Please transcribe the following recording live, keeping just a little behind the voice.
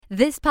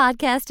This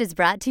podcast is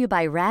brought to you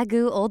by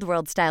Ragu Old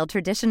World Style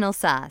Traditional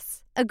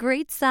Sauce. A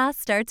great sauce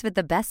starts with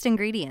the best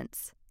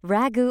ingredients.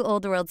 Ragu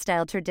Old World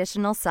Style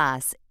Traditional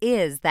Sauce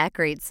is that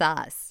great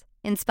sauce.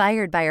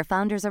 Inspired by our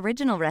founder's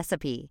original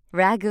recipe,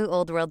 Ragu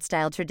Old World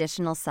Style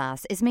Traditional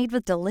Sauce is made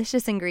with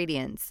delicious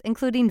ingredients,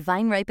 including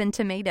vine-ripened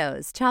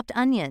tomatoes, chopped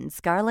onions,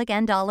 garlic,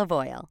 and olive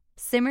oil.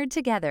 Simmered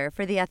together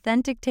for the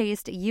authentic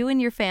taste you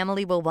and your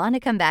family will want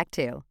to come back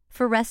to.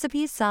 For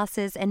recipes,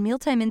 sauces, and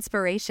mealtime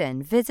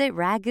inspiration, visit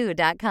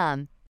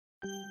ragu.com.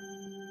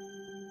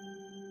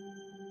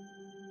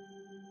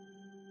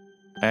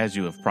 As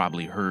you have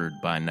probably heard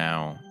by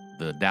now,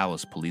 the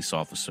Dallas police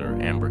officer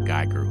Amber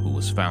Guyger, who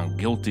was found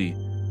guilty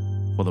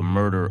for the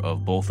murder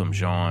of Botham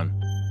Jean,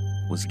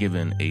 was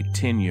given a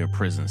 10-year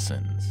prison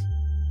sentence.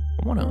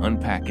 I want to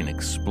unpack and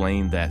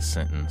explain that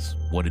sentence,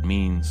 what it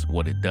means,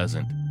 what it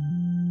doesn't,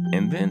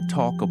 and then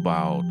talk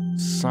about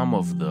some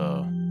of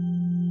the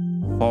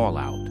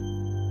fallout,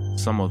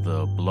 some of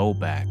the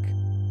blowback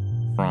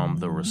from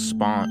the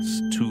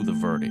response to the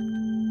verdict,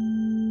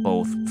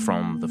 both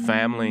from the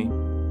family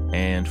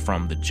and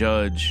from the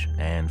judge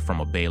and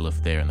from a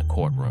bailiff there in the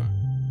courtroom.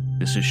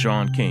 This is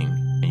Sean King,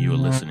 and you are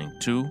listening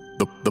to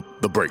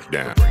The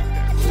Breakdown.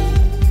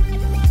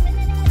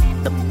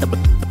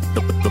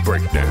 The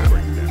Breakdown.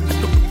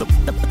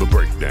 The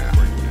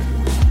Breakdown.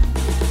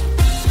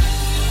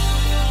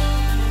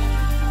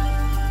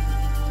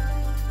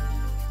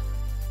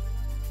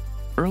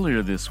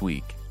 Earlier this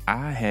week,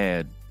 I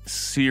had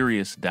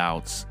serious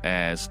doubts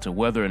as to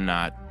whether or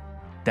not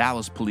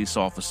Dallas police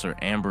officer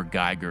Amber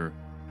Guyger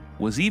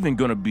was even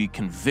going to be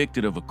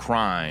convicted of a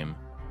crime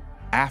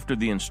after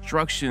the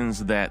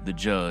instructions that the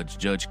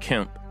Judge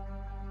Kemp,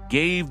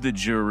 gave the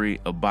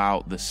jury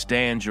about the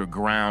stand your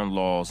ground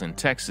laws in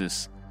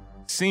Texas,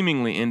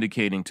 seemingly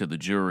indicating to the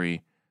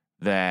jury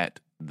that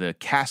the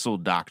castle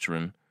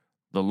doctrine,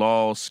 the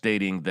laws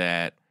stating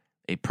that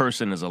a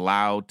person is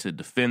allowed to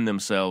defend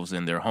themselves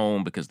in their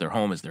home because their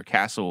home is their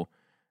castle,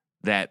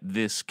 that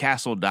this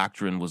castle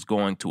doctrine was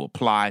going to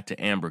apply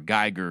to Amber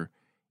Guyger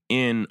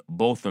in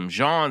Botham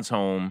Jean's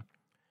home.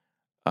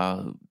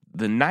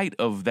 The night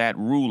of that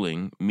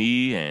ruling,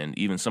 me and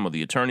even some of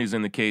the attorneys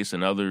in the case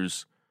and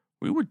others,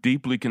 we were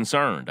deeply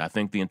concerned. I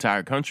think the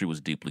entire country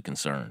was deeply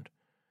concerned.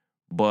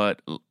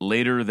 But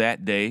later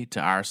that day,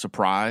 to our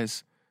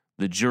surprise,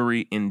 the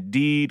jury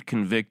indeed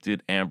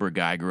convicted Amber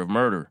Guyger of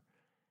murder.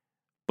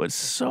 But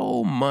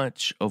so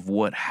much of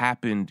what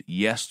happened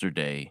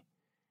yesterday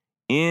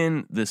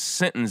in the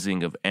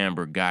sentencing of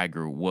Amber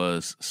Guyger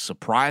was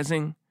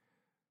surprising.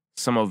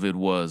 Some of it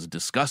was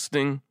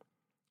disgusting.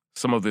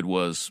 Some of it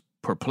was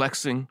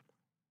perplexing.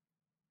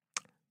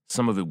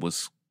 Some of it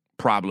was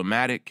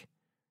problematic.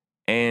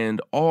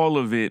 And all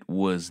of it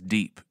was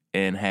deep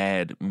and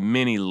had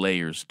many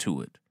layers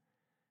to it.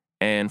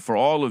 And for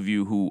all of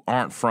you who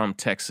aren't from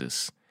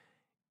Texas,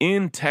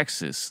 in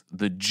Texas,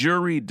 the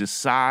jury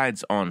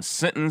decides on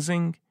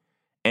sentencing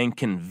and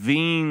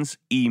convenes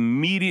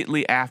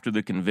immediately after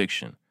the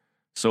conviction.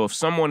 So if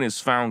someone is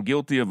found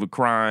guilty of a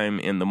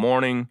crime in the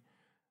morning,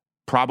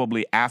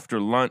 probably after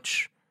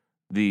lunch,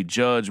 the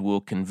judge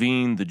will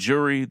convene the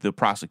jury, the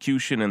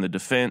prosecution, and the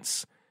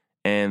defense,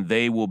 and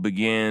they will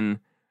begin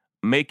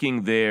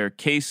making their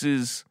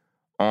cases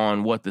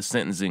on what the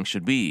sentencing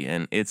should be.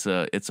 And it's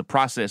a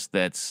process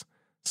that's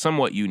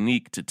somewhat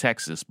unique to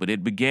Texas, but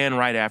it began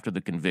right after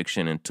the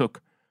conviction and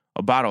took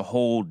about a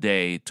whole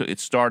day. It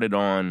started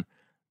on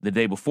the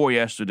day before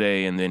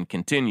yesterday and then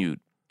continued.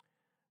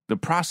 The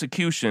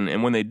prosecution,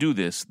 and when they do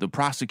this, the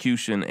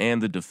prosecution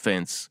and the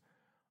defense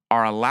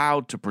are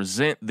allowed to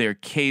present their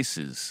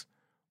cases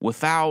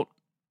without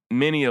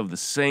many of the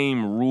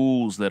same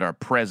rules that are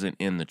present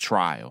in the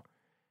trial.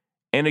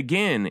 And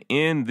again,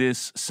 in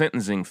this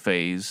sentencing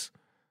phase,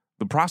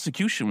 the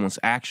prosecution was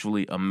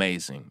actually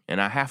amazing.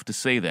 And I have to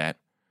say that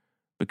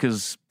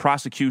because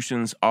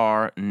prosecutions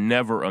are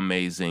never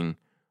amazing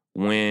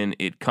when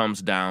it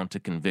comes down to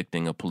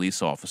convicting a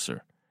police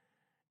officer.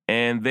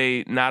 And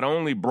they not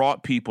only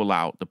brought people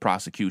out, the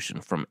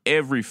prosecution, from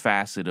every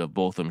facet of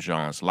Botham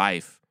Jean's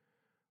life,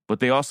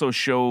 but they also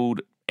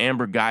showed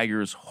Amber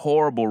Guyger's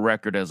horrible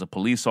record as a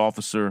police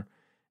officer,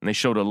 and they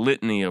showed a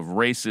litany of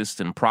racist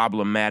and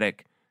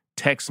problematic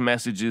text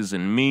messages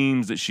and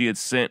memes that she had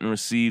sent and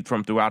received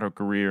from throughout her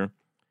career.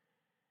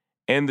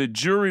 And the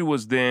jury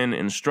was then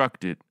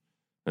instructed,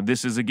 and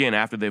this is again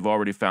after they've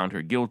already found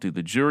her guilty,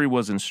 the jury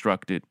was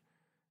instructed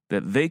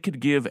that they could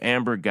give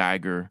Amber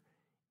Guyger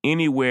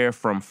anywhere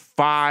from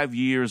 5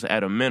 years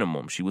at a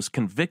minimum. She was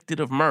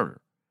convicted of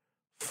murder.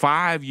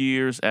 5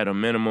 years at a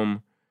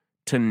minimum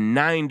to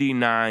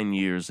 99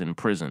 years in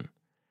prison.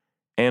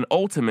 And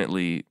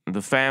ultimately,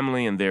 the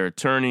family and their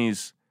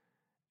attorneys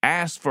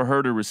asked for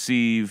her to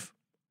receive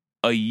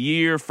a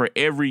year for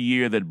every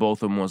year that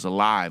Botham was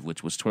alive,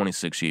 which was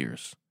 26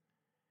 years.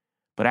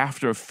 But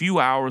after a few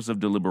hours of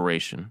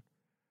deliberation,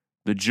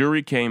 the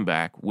jury came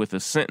back with a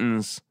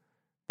sentence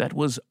that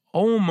was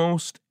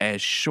almost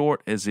as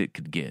short as it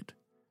could get.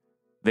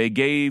 They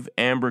gave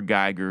Amber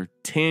Guyger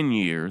 10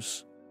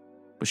 years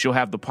but she'll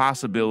have the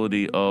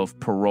possibility of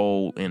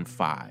parole in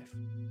 5.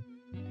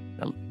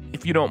 Now,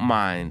 if you don't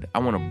mind, I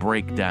want to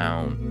break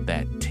down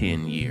that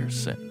 10-year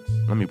sentence.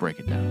 Let me break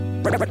it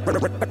down.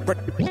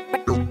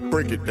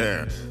 Break it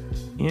down.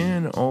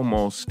 In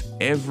almost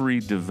every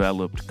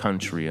developed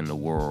country in the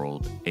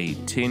world, a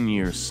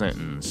 10-year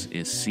sentence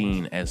is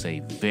seen as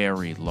a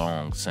very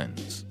long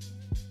sentence.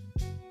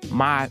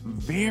 My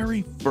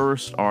very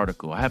first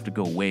article, I have to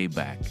go way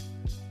back,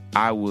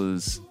 I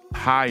was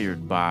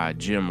hired by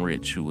Jim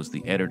Rich, who was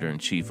the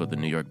editor-in-chief of the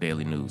New York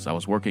Daily News. I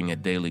was working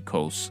at Daily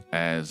Kos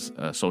as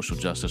a social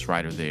justice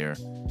writer there,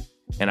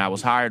 and I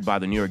was hired by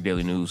the New York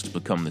Daily News to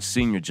become the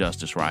senior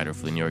justice writer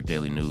for the New York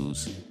Daily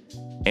News.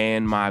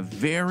 And my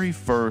very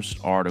first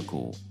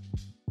article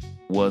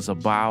was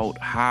about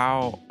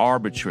how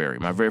arbitrary,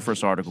 my very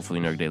first article for the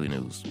New York Daily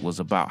News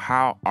was about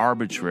how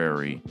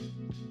arbitrary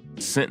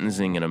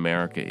sentencing in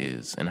America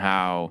is, and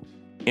how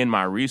in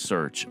my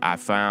research I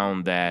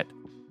found that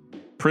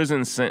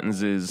prison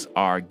sentences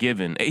are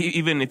given,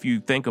 even if you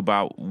think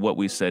about what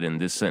we said in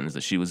this sentence,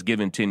 that she was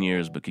given 10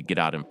 years but could get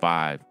out in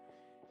 5.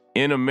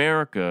 In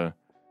America,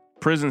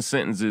 prison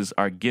sentences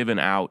are given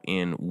out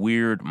in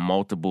weird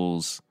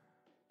multiples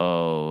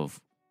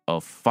of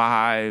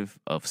 5,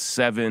 of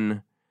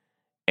 7,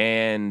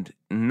 and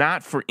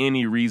not for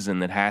any reason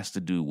that has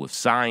to do with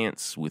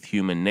science, with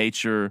human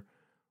nature.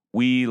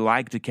 We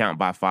like to count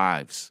by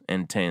 5s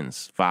and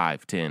 10s,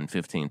 5, 10,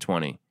 15,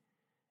 20.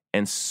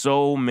 And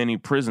so many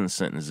prison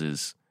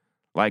sentences,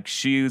 like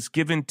she was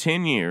given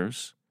 10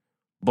 years,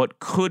 but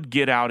could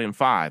get out in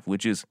 5,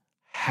 which is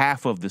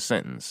half of the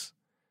sentence.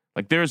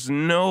 Like there's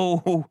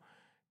no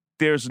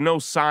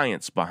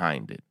science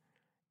behind it.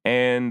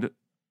 And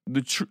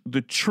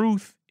the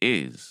truth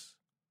is,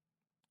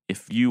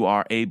 if you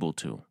are able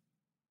to,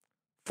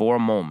 for a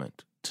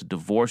moment, to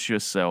divorce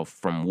yourself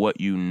from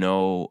what you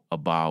know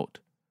about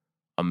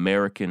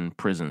American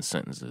prison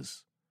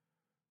sentences,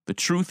 the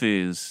truth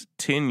is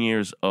 10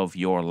 years of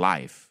your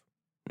life,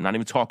 not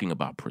even talking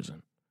about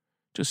prison,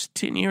 just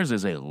 10 years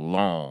is a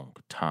long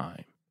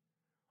time.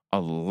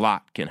 A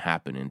lot can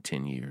happen in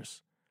 10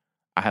 years.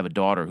 I have a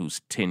daughter who's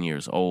 10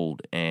 years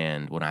old,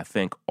 and when I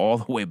think all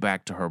the way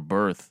back to her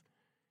birth,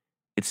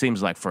 it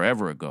seems like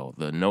forever ago.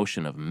 The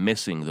notion of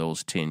missing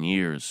those 10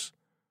 years,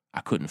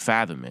 I couldn't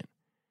fathom it.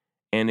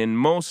 And in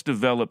most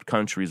developed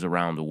countries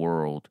around the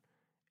world,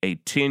 a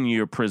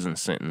 10-year prison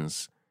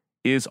sentence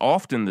is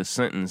often the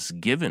sentence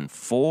given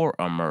for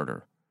a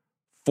murder,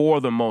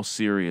 for the most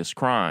serious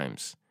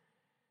crimes.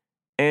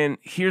 And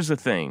here's the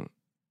thing.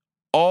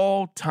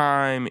 All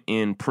time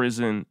in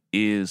prison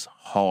is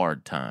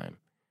hard time.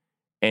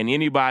 And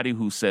anybody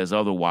who says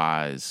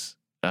otherwise,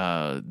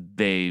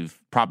 they've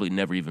probably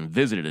never even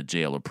visited a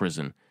jail or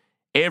prison.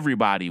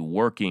 Everybody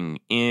working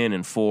in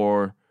and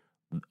for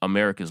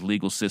America's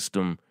legal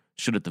system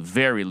should at the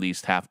very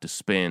least have to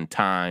spend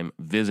time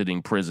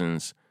visiting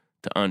prisons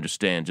to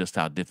understand just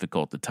how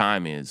difficult the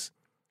time is.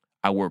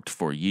 I worked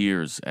for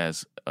years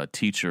as a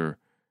teacher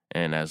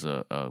and as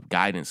a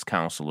guidance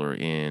counselor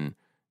in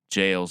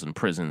jails and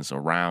prisons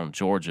around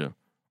Georgia.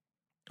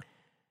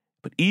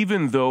 But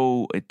even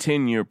though a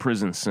 10-year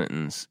prison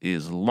sentence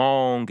is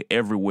long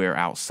everywhere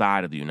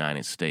outside of the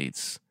United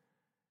States,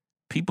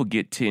 people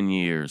get 10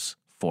 years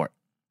for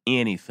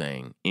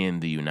anything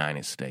in the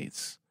United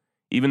States.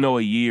 Even though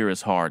a year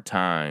is hard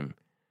time,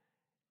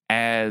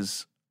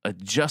 as a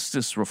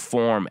justice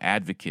reform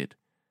advocate,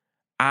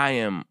 I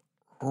am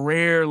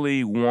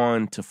rarely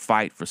one to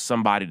fight for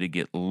somebody to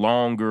get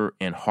longer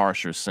and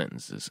harsher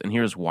sentences. And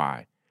here's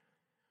why.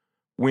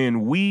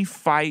 When we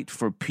fight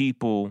for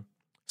people,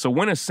 so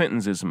when a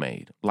sentence is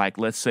made, like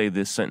let's say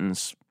this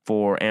sentence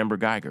for Amber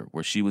Guyger,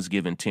 where she was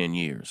given 10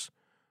 years,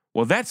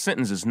 well, that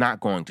sentence is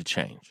not going to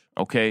change,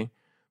 okay?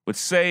 But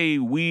say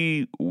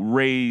we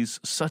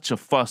raise such a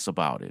fuss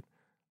about it,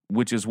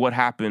 which is what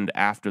happened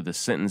after the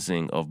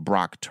sentencing of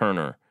Brock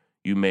Turner.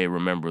 You may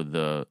remember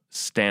the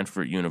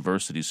Stanford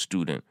University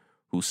student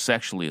who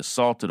sexually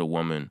assaulted a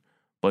woman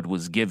but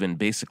was given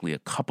basically a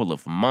couple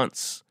of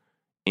months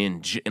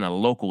in a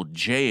local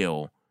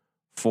jail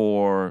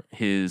for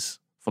his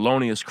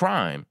felonious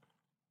crime.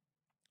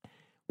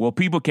 Well,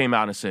 people came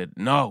out and said,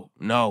 no,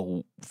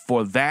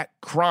 for that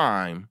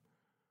crime,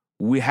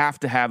 we have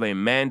to have a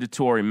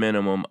mandatory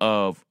minimum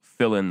of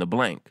fill in the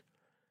blank.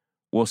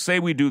 Well, say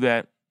we do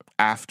that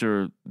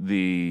after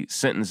the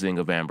sentencing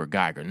of Amber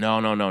Guyger.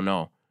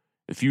 No.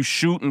 If you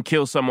shoot and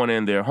kill someone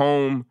in their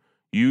home,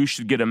 you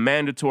should get a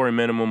mandatory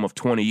minimum of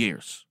 20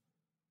 years.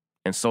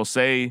 And so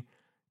say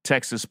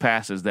Texas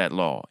passes that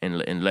law,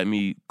 and let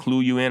me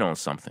clue you in on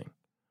something.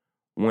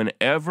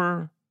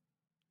 Whenever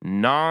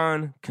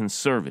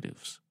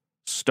non-conservatives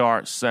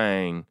start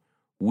saying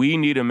we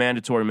need a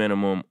mandatory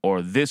minimum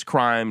or this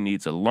crime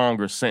needs a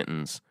longer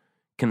sentence,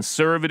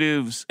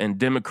 conservatives and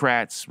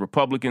Democrats,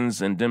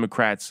 Republicans and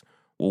Democrats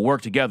will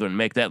work together and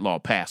make that law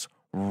pass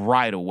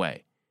right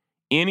away.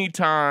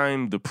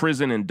 Anytime the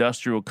prison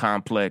industrial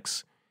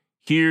complex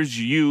hears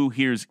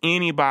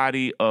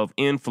anybody of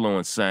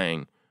influence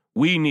saying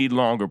we need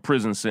longer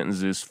prison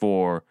sentences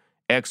for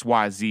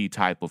XYZ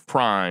type of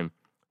crime,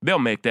 they'll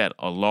make that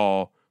a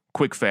law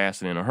quick,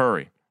 fast, and in a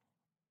hurry.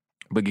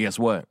 But guess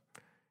what?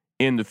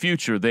 In the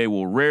future, they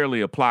will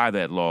rarely apply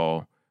that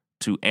law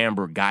to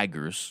Amber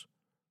Guygers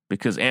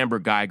because Amber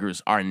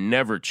Guygers are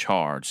never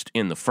charged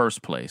in the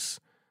first place.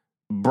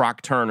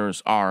 Brock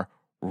Turners are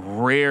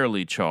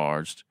rarely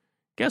charged.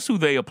 Guess who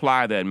they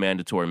apply that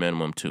mandatory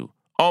minimum to?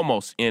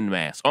 Almost en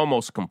masse,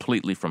 almost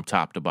completely from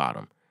top to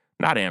bottom.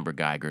 Not Amber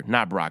Guyger,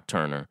 not Brock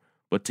Turner,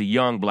 but to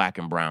young black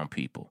and brown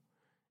people.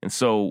 And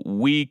so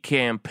we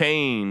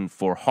campaign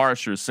for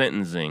harsher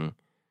sentencing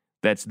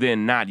that's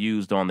then not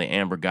used on the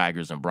Amber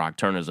Guygers and Brock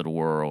Turners of the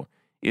world.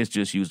 It's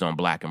just used on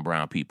black and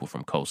brown people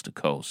from coast to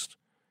coast.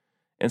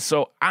 And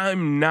so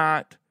I'm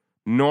not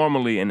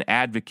normally an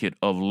advocate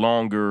of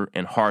longer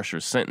and harsher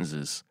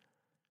sentences,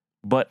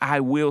 but I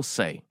will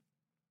say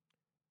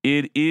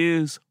it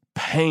is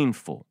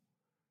painful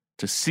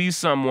to see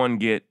someone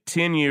get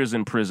 10 years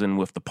in prison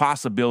with the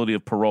possibility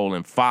of parole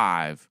in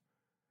 5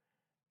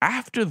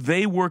 after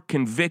they were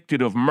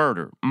convicted of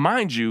murder.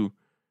 Mind you,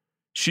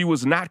 she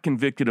was not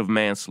convicted of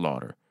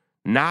manslaughter,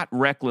 not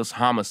reckless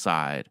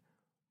homicide,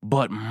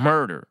 but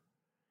murder.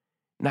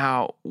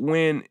 Now,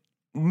 when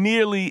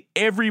nearly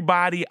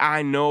everybody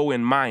I know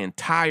in my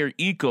entire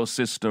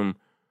ecosystem,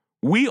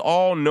 we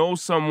all know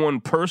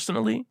someone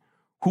personally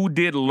who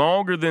did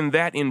longer than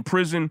that in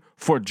prison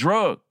for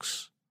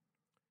drugs.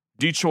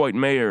 Detroit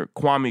Mayor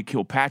Kwame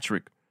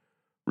Kilpatrick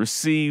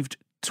received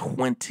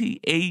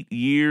 28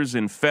 years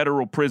in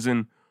federal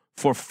prison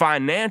for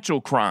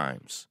financial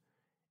crimes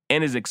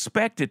and is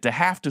expected to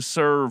have to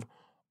serve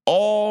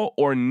all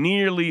or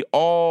nearly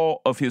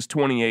all of his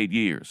 28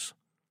 years.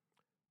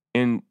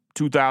 In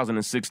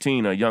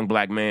 2016, a young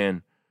black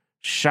man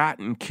shot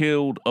and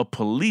killed a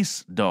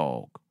police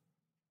dog.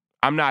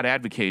 I'm not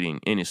advocating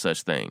any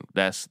such thing.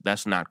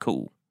 That's not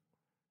cool.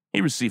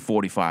 He received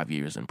 45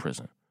 years in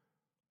prison.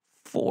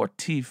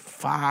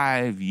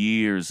 45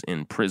 years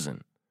in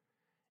prison.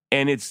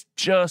 And it's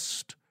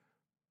just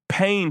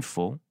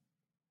painful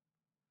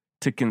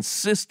to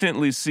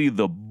consistently see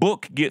the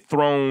book get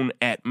thrown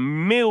at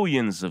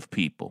millions of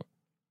people,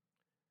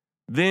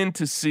 then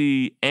to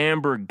see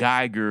Amber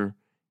Guyger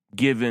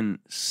given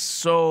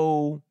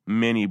so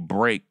many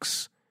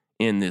breaks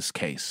in this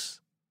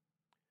case.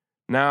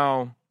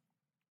 Now,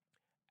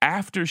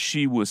 after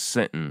she was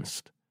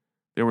sentenced,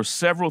 there were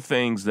several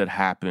things that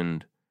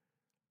happened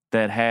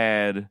that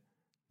had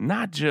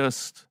not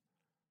just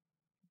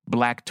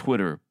Black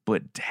Twitter,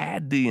 but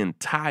had the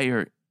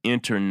entire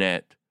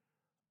internet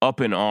up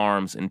in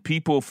arms, and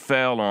people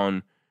fell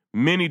on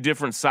many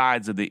different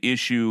sides of the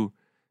issue,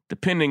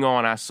 depending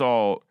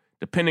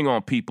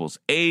on people's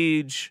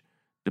age,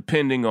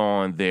 depending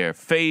on their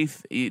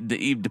faith,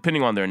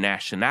 depending on their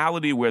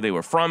nationality, where they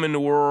were from in the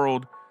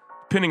world,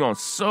 depending on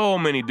so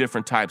many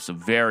different types of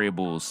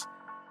variables.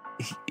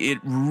 It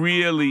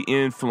really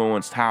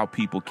influenced how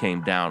people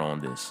came down on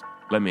this.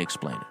 Let me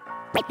explain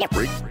it.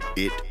 Break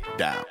it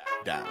down.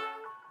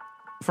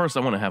 First,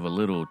 I want to have a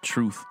little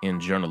truth in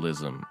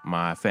journalism.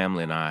 My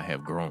family and I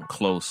have grown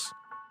close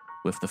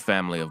with the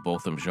family of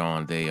Botham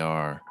Jean. They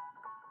are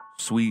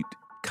sweet,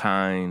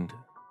 kind,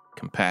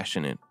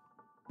 compassionate,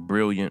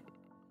 brilliant,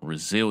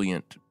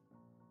 resilient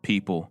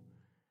people.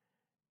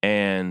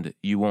 And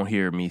you won't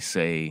hear me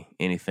say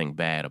anything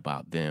bad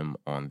about them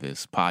on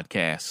this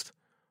podcast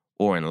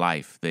or in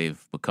life.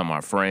 They've become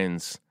our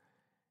friends.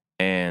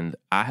 And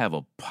I have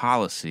a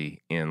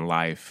policy in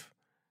life.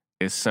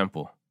 It's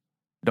simple.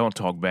 Don't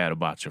talk bad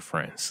about your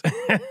friends.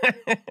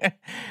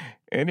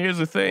 And here's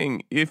the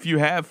thing. If you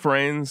have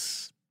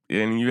friends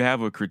and you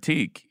have a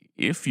critique,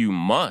 if you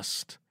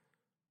must,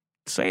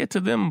 say it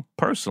to them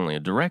personally or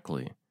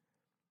directly.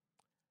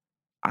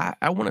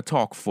 I want to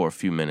talk for a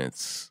few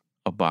minutes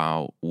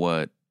about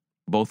what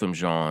Botham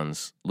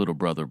Jean's little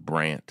brother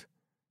Brant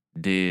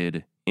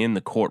did in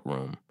the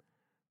courtroom.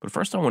 But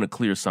first I want to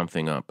clear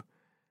something up.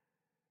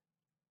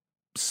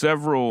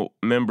 Several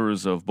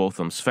members of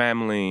Botham's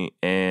family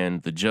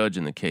and the judge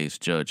in the case,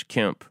 Judge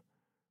Kemp,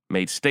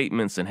 made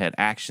statements and had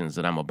actions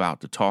that I'm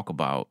about to talk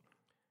about.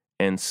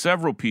 And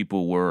several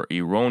people were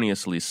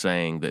erroneously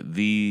saying that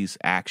these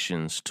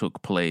actions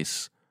took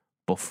place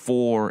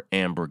before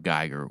Amber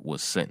Guyger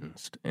was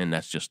sentenced. And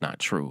that's just not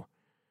true.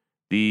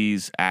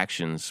 These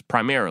actions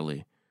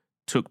primarily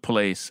took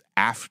place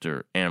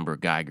after Amber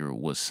Guyger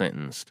was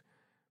sentenced.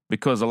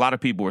 Because a lot of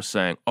people were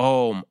saying,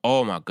 oh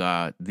my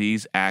God,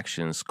 these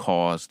actions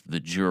caused the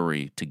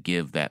jury to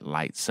give that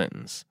light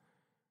sentence.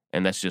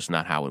 And that's just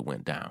not how it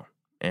went down.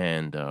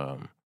 And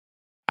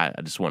I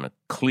just want to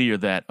clear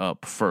that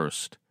up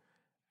first.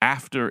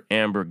 After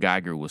Amber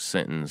Guyger was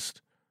sentenced,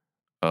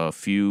 a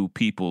few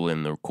people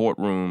in the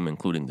courtroom,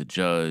 including the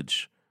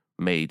judge,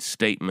 made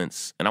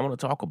statements. And I want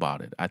to talk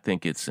about it. I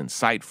think it's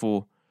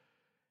insightful.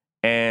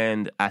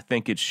 And I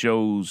think it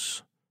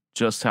shows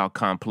just how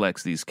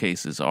complex these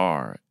cases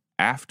are.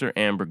 After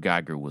Amber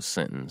Guyger was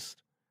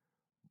sentenced,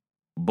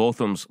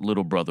 Botham's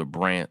little brother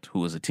Brant,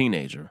 who was a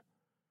teenager,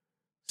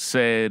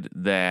 said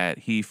that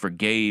he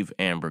forgave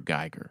Amber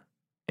Guyger.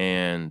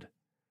 And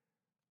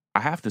I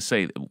have to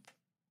say,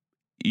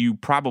 you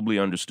probably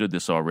understood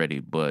this already,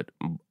 but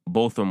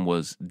Botham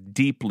was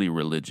deeply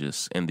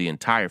religious, and the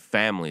entire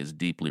family is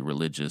deeply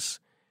religious.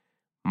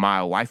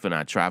 My wife and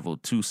I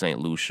traveled to St.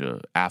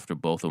 Lucia after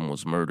Botham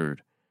was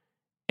murdered,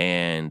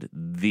 and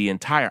the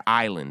entire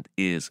island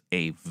is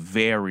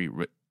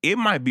it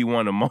might be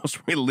one of the most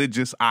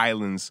religious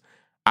islands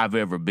I've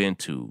ever been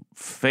to.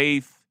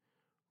 Faith,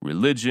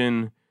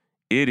 religion,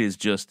 it is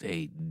just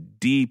a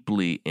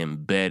deeply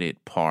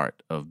embedded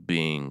part of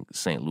being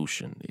St.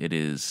 Lucian. It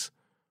is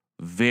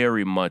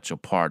very much a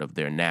part of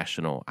their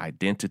national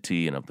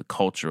identity and of the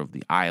culture of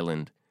the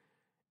island,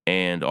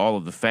 and all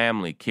of the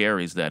family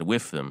carries that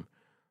with them.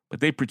 But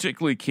they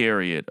particularly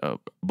carry it.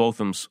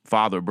 Botham's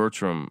father,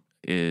 Bertram,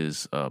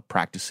 is a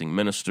practicing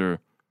minister,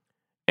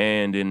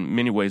 and in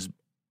many ways,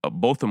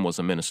 Botham was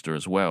a minister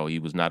as well. He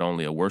was not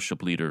only a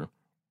worship leader,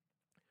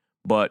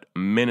 but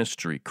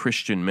ministry,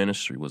 Christian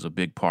ministry, was a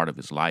big part of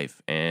his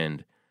life.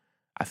 And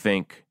I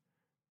think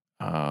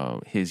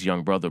his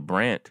young brother,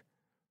 Brant,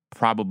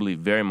 probably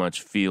very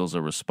much feels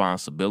a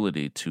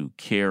responsibility to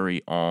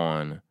carry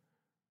on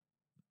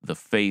the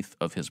faith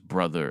of his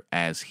brother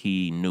as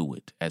he knew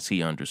it, as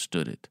he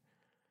understood it.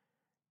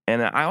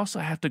 And I also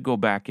have to go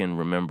back and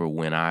remember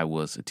when I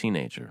was a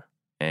teenager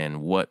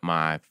and what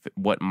my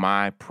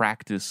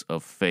practice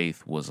of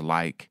faith was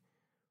like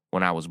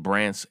when I was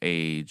Brant's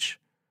age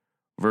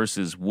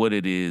versus what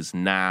it is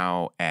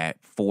now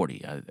at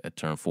 40. I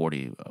turned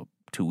 40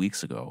 2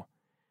 weeks ago.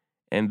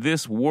 And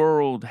this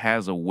world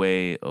has a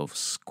way of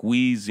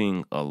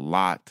squeezing a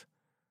lot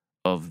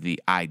of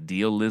the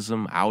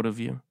idealism out of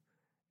you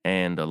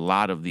and a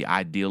lot of the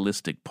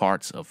idealistic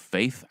parts of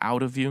faith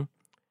out of you.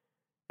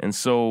 And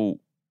so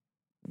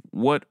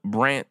what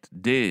Brant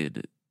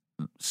did,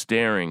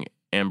 staring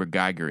Amber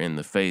Guyger in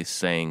the face,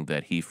 saying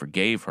that he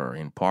forgave her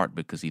in part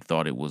because he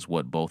thought it was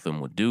what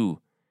Botham would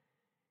do,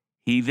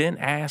 he then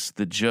asked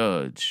the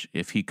judge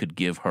if he could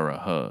give her a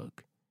hug.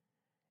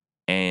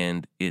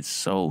 And it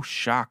so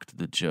shocked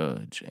the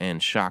judge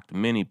and shocked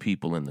many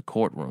people in the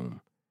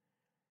courtroom.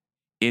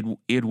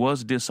 It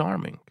was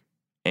disarming.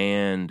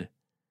 And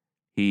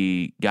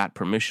he got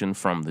permission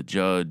from the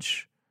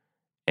judge,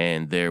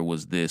 and there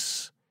was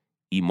this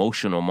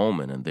emotional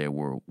moment, and there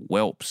were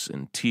whelps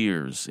and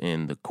tears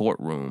in the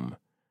courtroom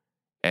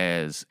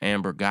as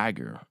Amber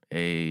Guyger,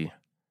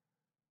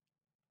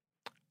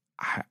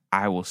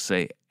 I will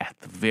say at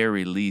the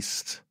very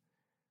least,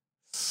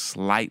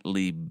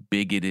 slightly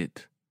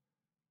bigoted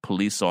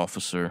police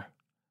officer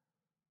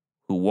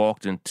who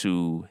walked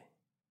into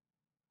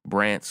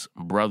Brant's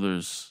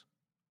brother's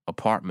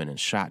apartment and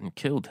shot and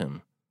killed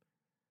him.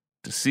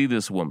 To see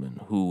this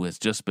woman who has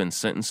just been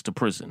sentenced to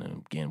prison,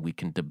 and again, we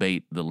can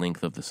debate the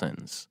length of the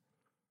sentence,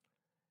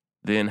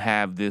 then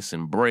have this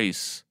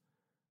embrace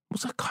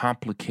was a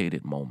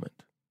complicated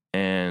moment.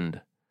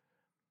 And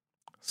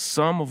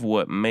some of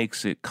what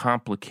makes it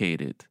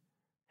complicated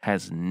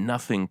has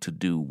nothing to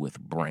do with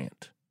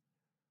Brant.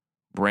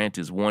 Brant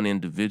is one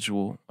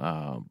individual.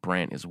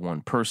 Brant is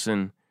one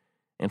person.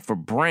 And for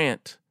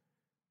Brant,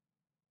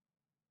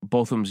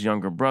 Botham's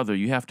younger brother,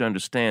 you have to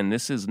understand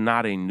this is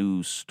not a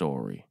news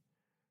story.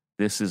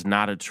 This is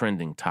not a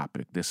trending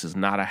topic. This is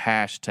not a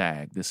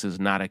hashtag. This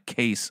is not a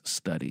case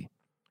study.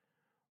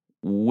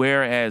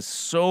 Whereas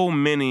so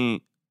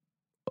many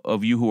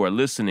of you who are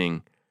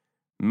listening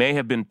may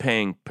have been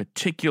paying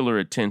particular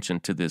attention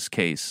to this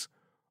case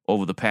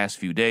over the past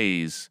few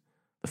days,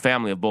 the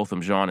family of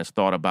Botham Jean has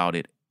thought about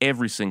it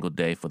every single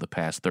day for the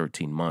past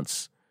 13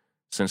 months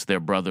since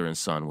their brother and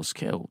son was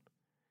killed.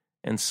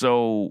 And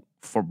so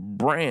for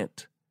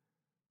Brant,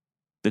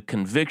 the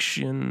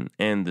conviction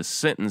and the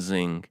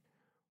sentencing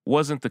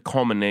wasn't the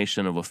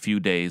culmination of a few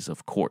days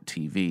of court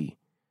TV.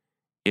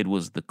 It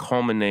was the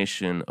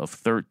culmination of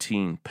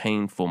 13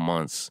 painful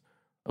months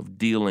of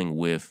dealing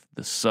with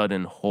the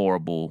sudden,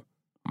 horrible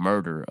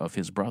murder of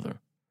his brother.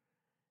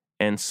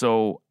 And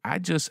so I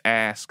just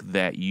ask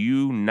that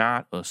you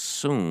not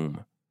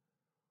assume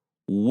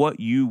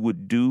what you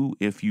would do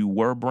if you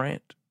were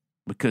Brant,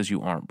 because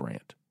you aren't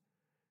Brant.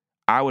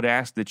 I would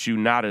ask that you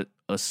not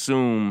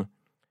assume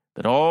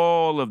that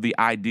all of the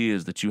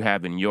ideas that you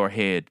have in your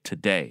head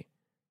today,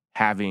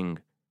 having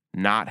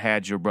not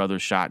had your brother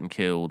shot and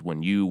killed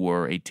when you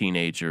were a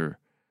teenager,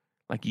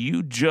 like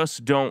you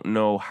just don't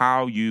know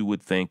how you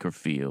would think or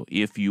feel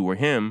if you were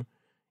him,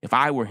 if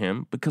I were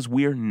him, because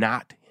we're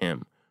not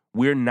him.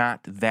 We're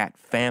not that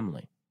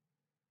family.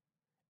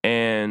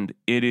 And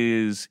it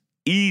is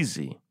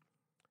easy.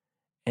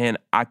 And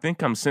I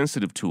think I'm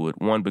sensitive to it,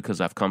 one,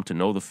 because I've come to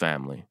know the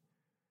family.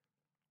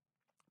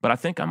 But I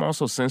think I'm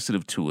also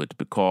sensitive to it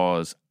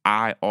because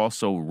I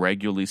also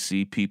regularly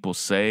see people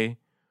say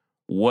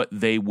what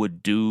they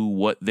would do,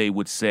 what they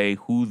would say,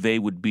 who they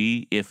would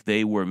be if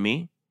they were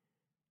me.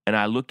 And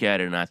I look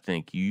at it and I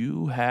think,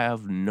 you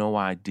have no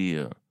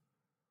idea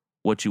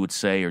what you would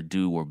say or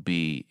do or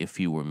be if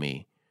you were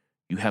me.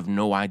 You have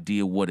no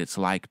idea what it's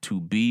like to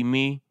be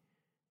me.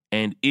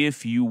 And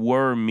if you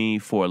were me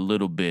for a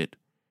little bit,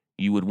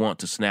 you would want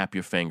to snap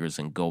your fingers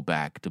and go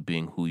back to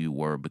being who you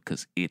were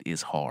because it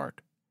is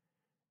hard.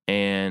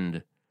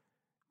 And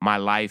my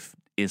life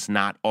is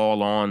not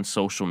all on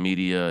social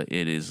media.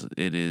 It is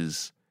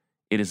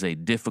a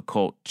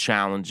difficult,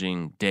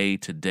 challenging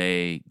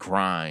day-to-day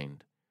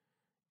grind.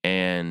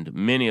 And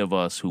many of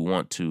us who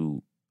want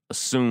to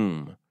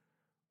assume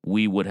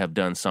we would have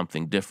done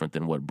something different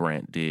than what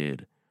Brant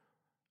did,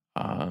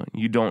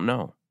 you don't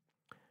know.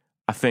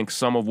 I think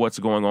some of what's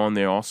going on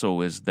there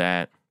also is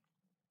that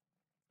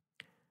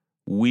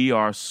we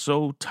are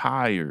so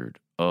tired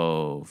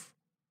of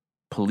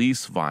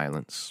police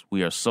violence.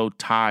 We are so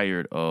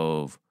tired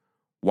of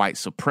white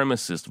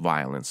supremacist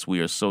violence. We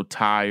are so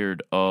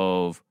tired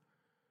of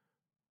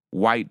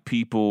white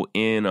people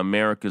in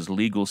America's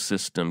legal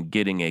system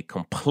getting a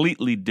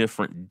completely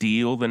different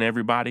deal than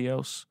everybody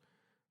else,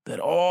 that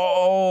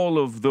all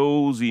of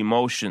those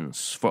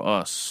emotions for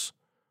us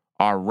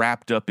are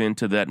wrapped up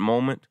into that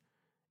moment.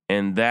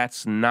 And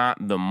that's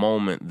not the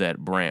moment that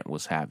Brant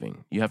was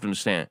having. You have to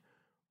understand,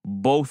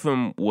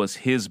 Botham was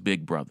his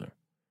big brother.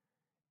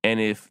 And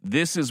if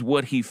this is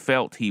what he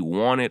felt he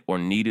wanted or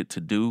needed to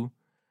do,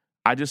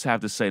 I just have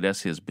to say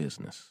that's his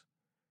business.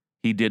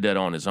 He did that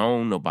on his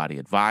own. Nobody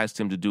advised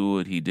him to do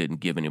it. He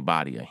didn't give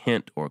anybody a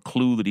hint or a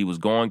clue that he was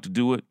going to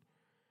do it.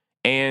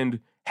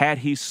 And had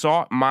he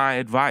sought my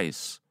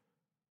advice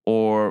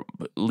or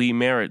Lee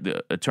Merritt,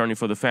 the attorney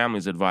for the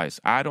family's advice,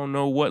 I don't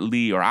know what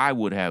Lee or I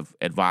would have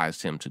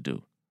advised him to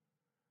do.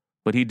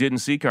 But he didn't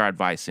seek our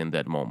advice in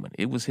that moment.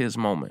 It was his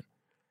moment.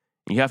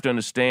 You have to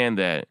understand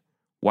that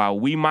while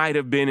we might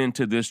have been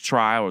into this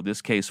trial or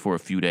this case for a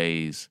few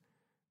days,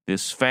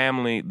 this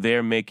family,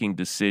 they're making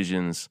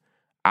decisions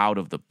out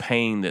of the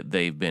pain that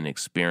they've been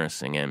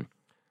experiencing. And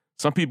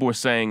some people are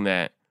saying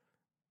that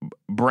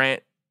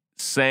Brant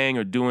saying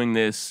or doing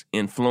this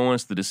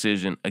influenced the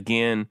decision.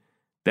 Again,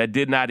 that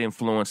did not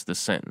influence the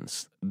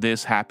sentence.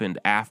 This happened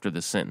after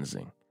the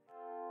sentencing.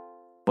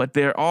 But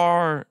there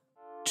are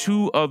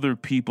two other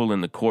people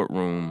in the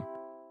courtroom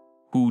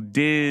who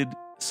did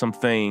some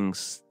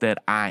things that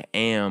I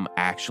am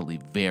actually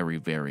very,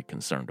 very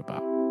concerned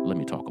about. Let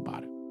me talk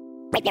about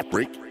it.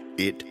 Break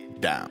it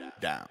down.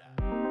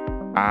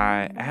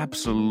 I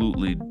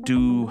absolutely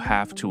do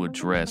have to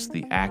address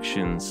the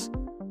actions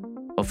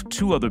of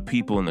two other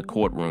people in the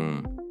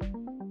courtroom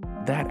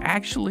that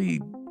actually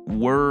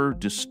were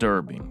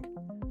disturbing.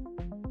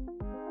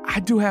 I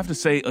do have to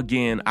say,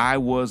 again, I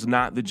was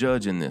not the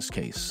judge in this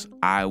case.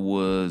 I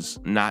was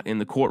not in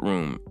the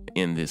courtroom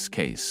in this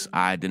case.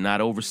 I did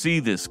not oversee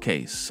this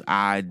case.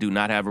 I do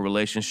not have a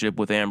relationship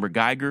with Amber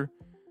Guyger.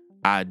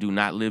 I do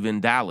not live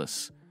in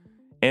Dallas.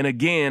 And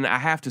again, I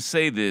have to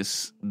say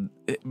this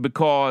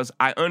because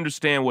I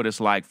understand what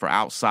it's like for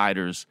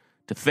outsiders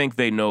to think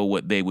they know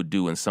what they would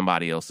do in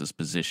somebody else's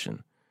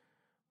position.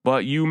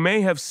 But you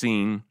may have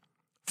seen,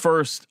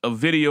 first, a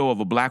video of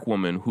a black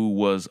woman who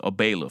was a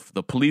bailiff,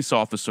 the police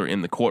officer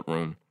in the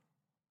courtroom,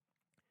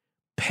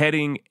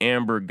 petting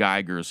Amber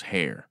Guyger's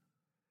hair.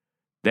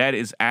 That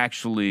is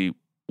actually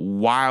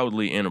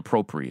wildly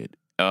inappropriate.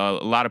 A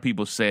lot of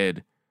people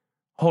said,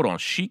 hold on,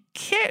 she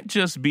can't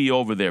just be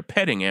over there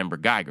petting Amber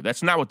Guyger.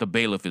 That's not what the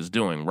bailiff is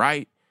doing,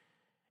 right?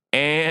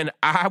 And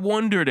I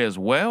wondered as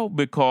well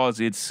because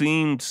it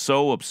seemed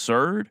so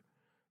absurd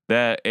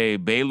that a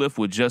bailiff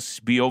would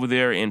just be over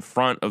there in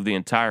front of the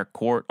entire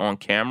court on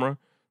camera,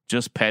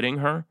 just petting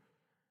her.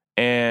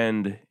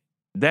 And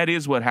that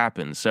is what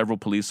happened. Several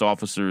police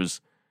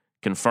officers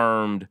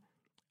confirmed.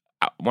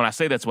 When I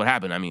say that's what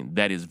happened, I mean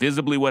that is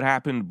visibly what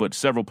happened, but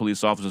several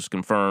police officers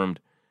confirmed.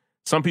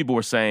 Some people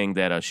were saying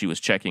that she was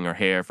checking her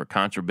hair for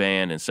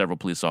contraband, and several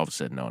police officers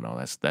said, no,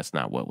 that's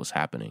not what was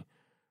happening.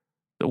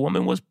 The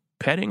woman was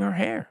petting her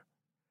hair.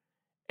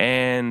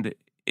 And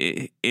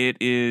it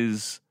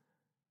is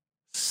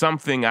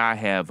something I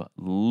have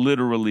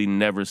literally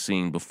never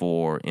seen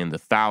before in the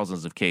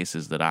thousands of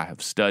cases that I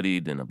have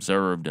studied and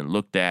observed and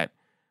looked at.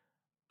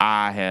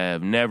 I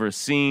have never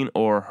seen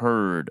or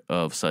heard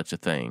of such a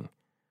thing,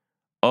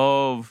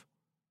 of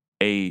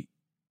a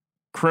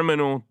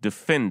criminal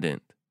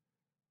defendant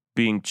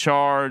being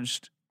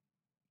charged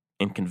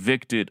and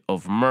convicted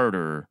of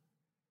murder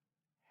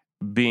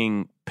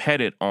being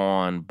petted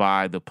on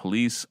by the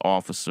police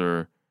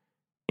officer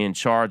in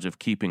charge of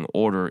keeping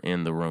order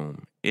in the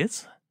room.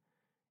 It's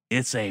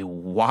a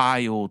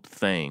wild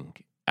thing.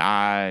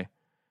 I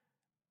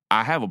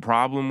have a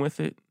problem with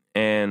it,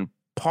 and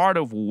part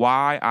of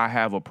why I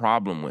have a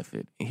problem with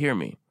it, hear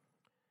me,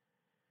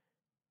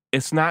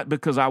 it's not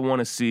because I want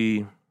to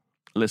see,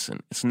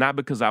 it's not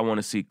because I want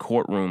to see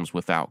courtrooms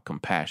without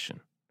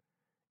compassion.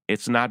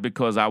 It's not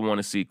because I want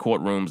to see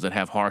courtrooms that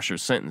have harsher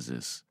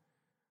sentences.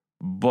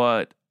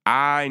 But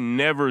I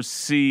never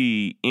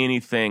see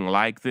anything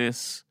like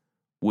this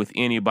with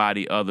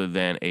anybody other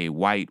than a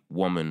white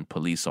woman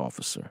police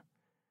officer.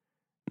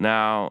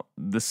 Now,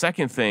 the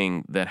second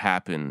thing that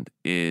happened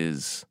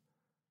is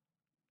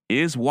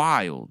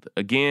wild.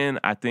 Again,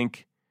 I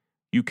think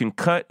you can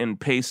cut and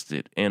paste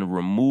it and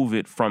remove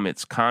it from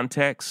its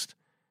context,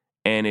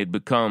 and it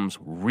becomes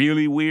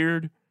really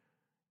weird.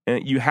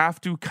 And you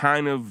have to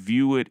kind of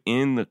view it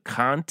in the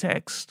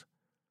context,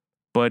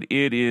 but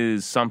it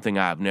is something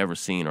I've never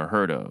seen or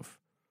heard of.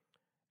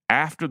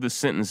 After the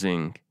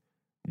sentencing,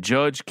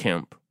 Judge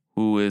Kemp,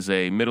 who is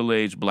a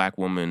middle-aged black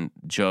woman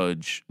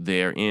judge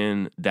there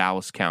in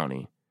Dallas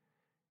County.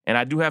 And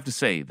I do have to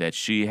say that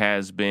she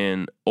has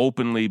been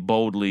openly,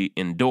 boldly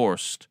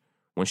endorsed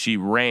when she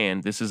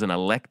ran. This is an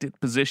elected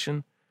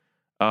position.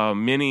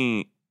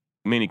 Many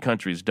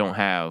countries don't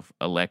have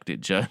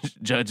elected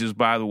judges,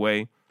 by the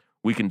way.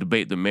 We can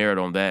debate the merit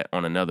on that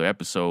on another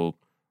episode.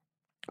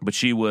 But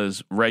she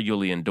was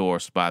regularly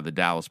endorsed by the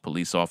Dallas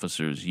Police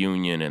Officers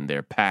Union and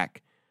their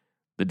PAC.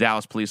 The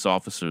Dallas police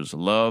officers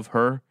love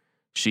her.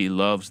 She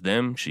loves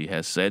them. She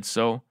has said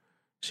so.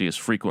 She has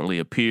frequently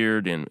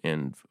appeared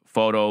in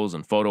photos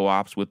and photo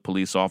ops with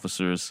police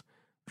officers.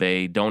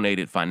 They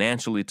donated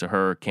financially to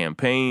her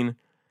campaign.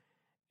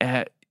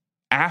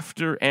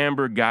 After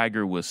Amber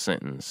Guyger was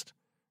sentenced,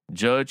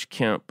 Judge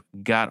Kemp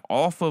got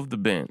off of the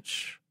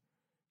bench,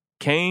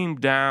 came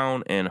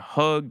down and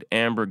hugged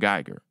Amber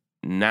Guyger,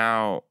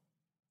 now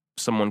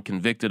someone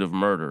convicted of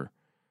murder,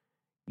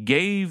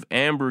 gave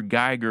Amber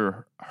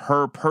Guyger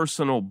her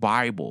personal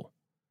Bible,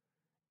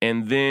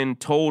 and then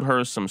told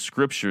her some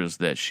scriptures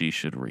that she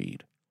should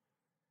read.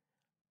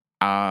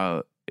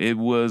 It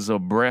was a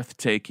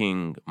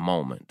breathtaking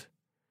moment.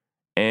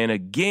 And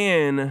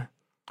again,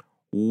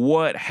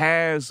 what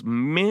has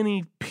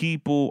many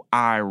people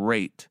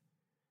irate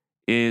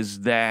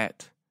is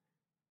that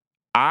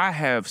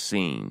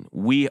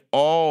we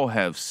all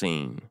have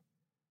seen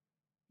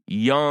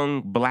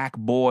young black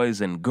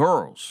boys and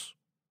girls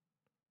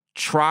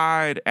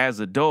tried as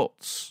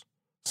adults,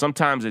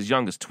 sometimes as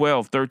young as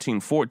 12, 13,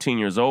 14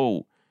 years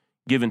old,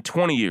 given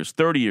 20 years,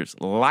 30 years,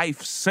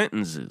 life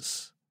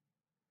sentences,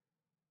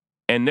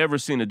 and never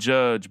seen a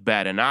judge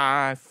bat an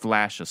eye,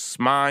 flash a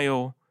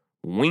smile,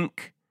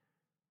 wink,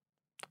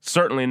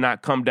 certainly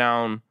not come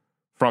down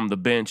from the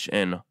bench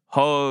and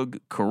hug,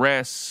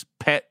 caress,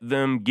 pet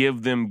them,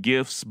 give them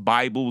gifts,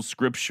 Bibles,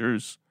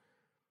 scriptures.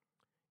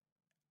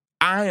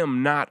 I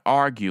am not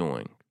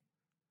arguing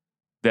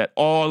that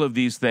all of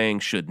these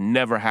things should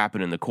never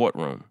happen in the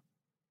courtroom.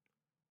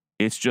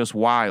 It's just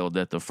wild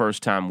that the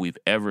first time we've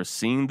ever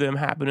seen them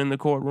happen in the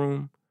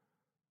courtroom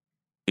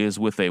is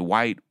with a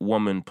white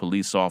woman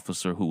police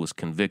officer who was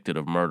convicted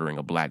of murdering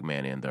a black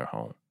man in their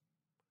home.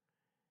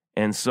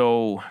 And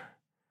so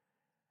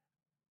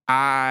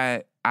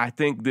I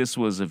think this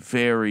was a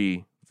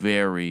very,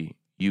 very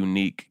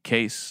unique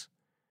case.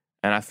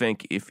 And I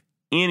think, if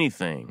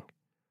anything,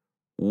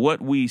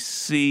 what we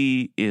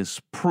see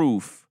is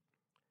proof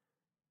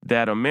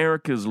that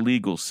America's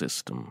legal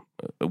system,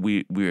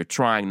 we are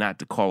trying not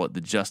to call it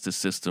the justice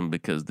system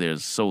because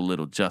there's so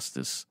little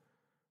justice.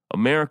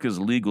 America's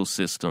legal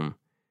system,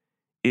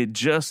 it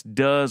just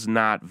does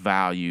not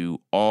value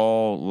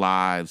all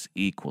lives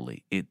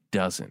equally. It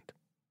doesn't.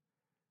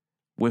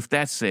 With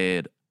that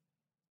said,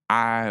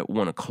 I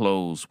want to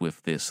close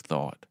with this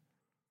thought.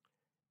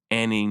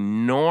 An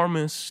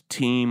enormous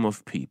team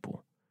of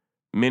people,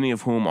 many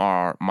of whom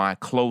are my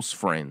close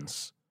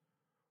friends,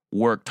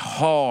 worked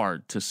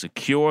hard to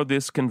secure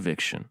this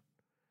conviction.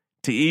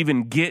 To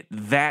even get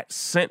that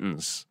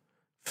sentence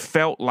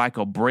felt like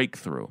a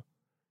breakthrough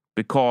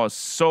because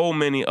so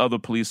many other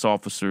police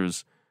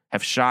officers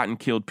have shot and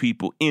killed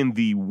people in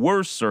the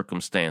worst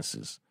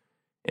circumstances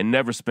and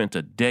never spent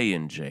a day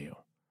in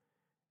jail.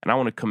 And I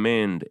want to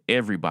commend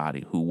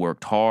everybody who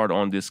worked hard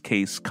on this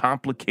case,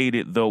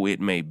 complicated though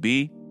it may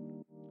be.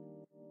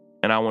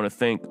 And I want to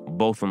thank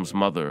Botham's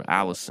mother,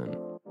 Allison,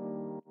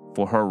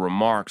 for her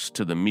remarks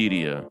to the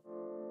media,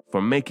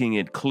 for making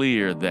it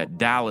clear that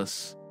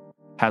Dallas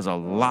has a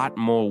lot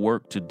more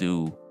work to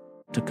do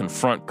to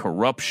confront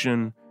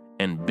corruption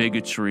and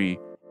bigotry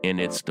in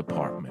its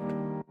department.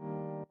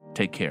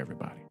 Take care,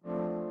 everybody.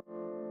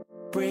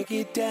 Break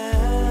it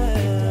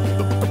down.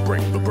 The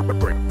breakdown.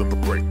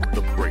 Break it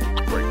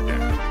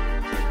down.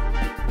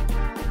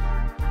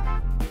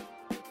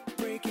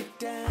 Break it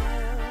down.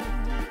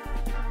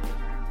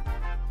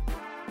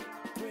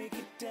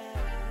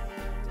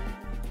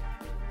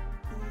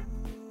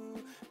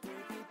 Ooh,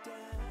 break it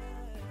down.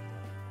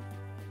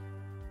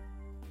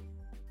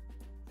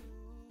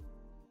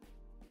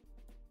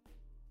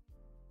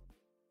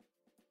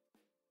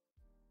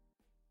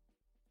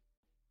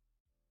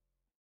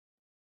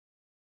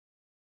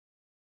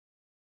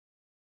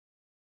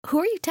 Who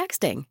are you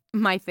texting?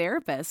 My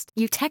therapist.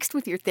 You text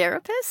with your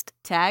therapist?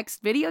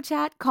 Text, video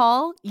chat,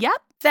 call.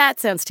 Yep. That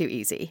sounds too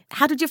easy.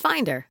 How did you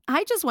find her?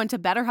 I just went to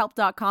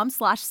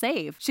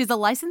betterhelp.com/save. She's a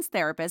licensed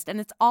therapist and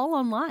it's all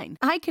online.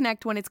 I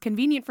connect when it's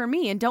convenient for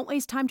me and don't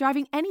waste time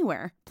driving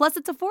anywhere. Plus,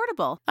 it's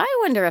affordable. I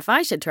wonder if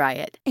I should try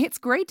it. It's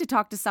great to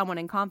talk to someone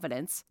in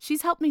confidence.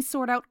 She's helped me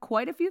sort out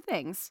quite a few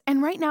things.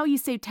 And right now you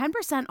save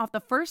 10% off the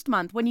first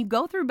month when you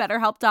go through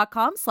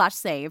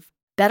betterhelp.com/save.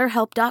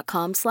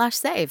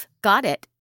 Betterhelp.com/save. Got it.